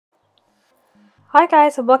Hi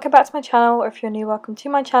guys, and welcome back to my channel, or if you're new, welcome to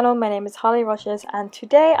my channel. My name is Harlie Rogers, and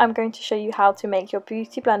today I'm going to show you how to make your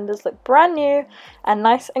beauty blenders look brand new and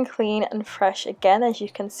nice and clean and fresh again. As you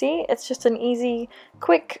can see, it's just an easy,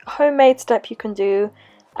 quick, homemade step you can do,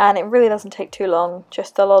 and it really doesn't take too long.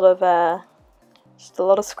 Just a lot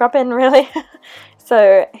of scrubbing, really.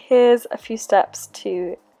 So here's a few steps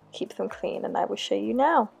to keep them clean, and I will show you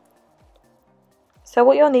now. So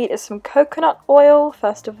what you'll need is some coconut oil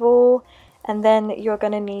first of all. And then you're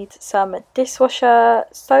going to need some dishwasher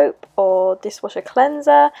soap or dishwasher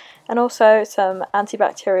cleanser, and also some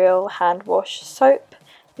antibacterial hand wash soap.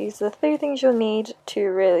 These are the three things you'll need to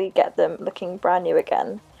really get them looking brand new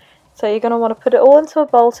again. So you're going to want to put it all into a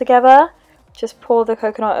bowl together. Just pour the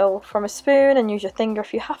coconut oil from a spoon and use your finger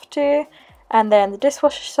if you have to, and then the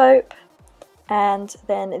dishwasher soap, and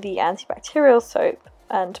then the antibacterial soap,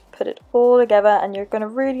 and put it all together. And you're going to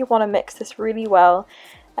really want to mix this really well.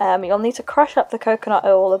 You'll need to crush up the coconut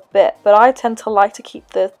oil a bit, but I tend to like to keep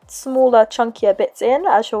the smaller, chunkier bits in,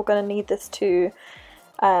 as you're going to need this to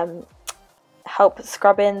help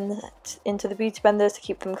scrub into the beauty blenders to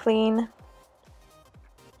keep them clean.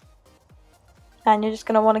 And you're just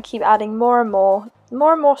going to want to keep adding more and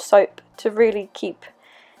more soap to really keep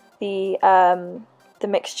the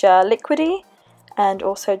mixture liquidy, and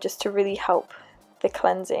also just to really help the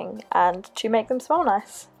cleansing and to make them smell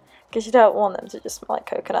nice. Because you don't want them to just smell like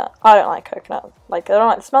coconut. I don't like coconut. I don't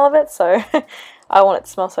like the smell of it, so I want it to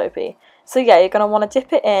smell soapy. So yeah, you're going to want to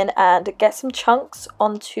dip it in and get some chunks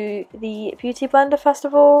onto the beauty blender first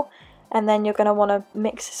of all. And then you're going to want to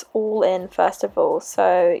mix this all in first of all.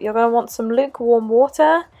 So you're going to want some lukewarm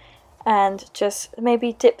water, and just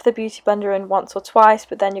maybe dip the beauty blender in once or twice.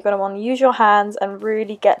 But then you're going to want to use your hands and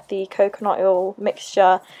really get the coconut oil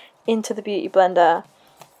mixture into the beauty blender.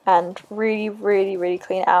 And really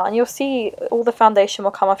clean it out, and you'll see all the foundation will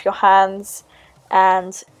come off your hands,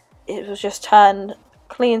 and it will just turn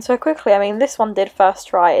clean so quickly. I mean, this one did first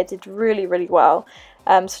try, it did really well.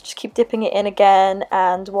 So just keep dipping it in again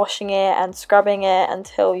and washing it and scrubbing it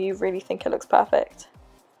until you really think it looks perfect.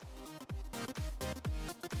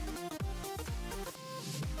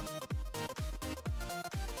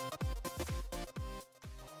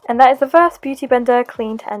 And that is the first beauty blender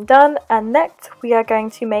cleaned and done. And next we are going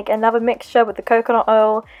to make another mixture with the coconut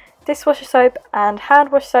oil, dishwasher soap and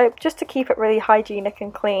hand wash soap, just to keep it really hygienic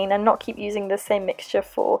and clean and not keep using the same mixture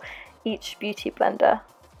for each beauty blender.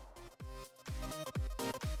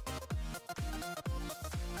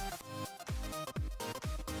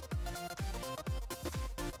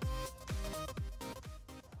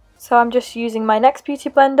 So I'm just using my next beauty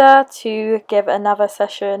blender to give another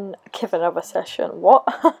session, what?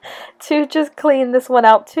 To just clean this one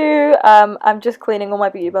out too. I'm just cleaning all my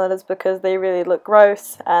beauty blenders because they really look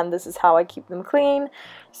gross, and this is how I keep them clean.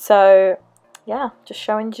 So yeah, just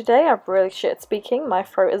showing you today. I'm really shit at speaking. My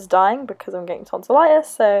throat is dying because I'm getting tonsillitis,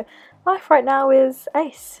 so life right now is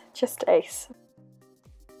ace, just ace.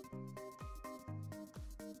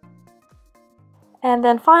 And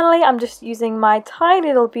then finally, I'm just using my tiny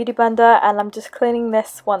little beauty blender, and I'm just cleaning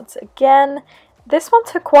this once again. This one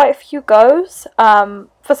took quite a few goes,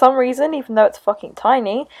 for some reason, even though it's fucking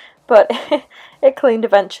tiny, but it cleaned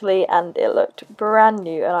eventually and it looked brand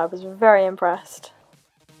new, and I was very impressed.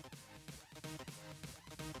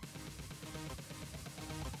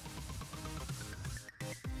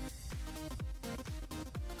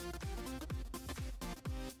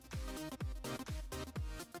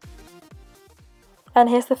 And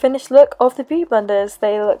here's the finished look of the beauty blenders.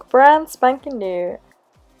 They look brand spanking new.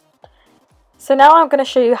 So now I'm going to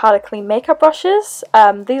show you how to clean makeup brushes.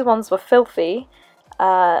 These ones were filthy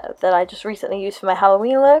that I just recently used for my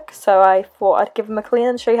Halloween look, so I thought I'd give them a clean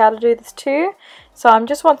and show you how to do this too. So I'm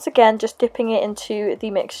just once again just dipping it into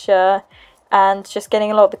the mixture and just getting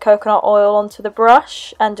a lot of the coconut oil onto the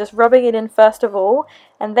brush and just rubbing it in first of all,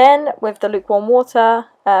 and then with the lukewarm water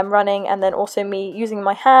running, and then also me using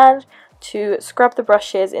my hand to scrub the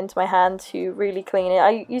brushes into my hand to really clean it.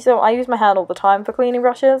 I use my hand all the time for cleaning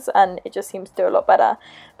brushes, and it just seems to do a lot better.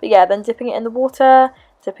 But yeah, then dipping it in the water,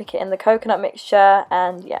 dipping it in the coconut mixture,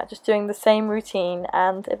 and yeah, just doing the same routine,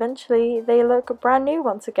 and eventually they look brand new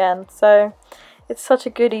once again. So it's such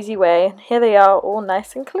a good, easy way. Here they are, all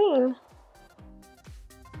nice and clean.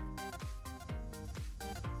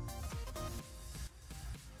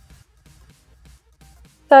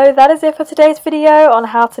 So that is it for today's video on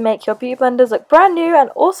how to make your beauty blenders look brand new, and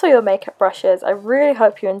also your makeup brushes. I really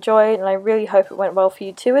hope you enjoyed, and I really hope it went well for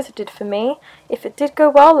you too, as it did for me. If it did go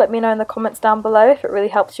well, let me know in the comments down below. If it really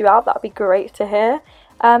helps you out, that would be great to hear.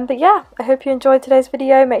 But yeah, I hope you enjoyed today's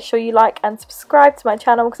video. Make sure you like and subscribe to my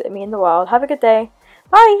channel because it means the world. Have a good day.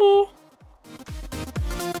 Bye!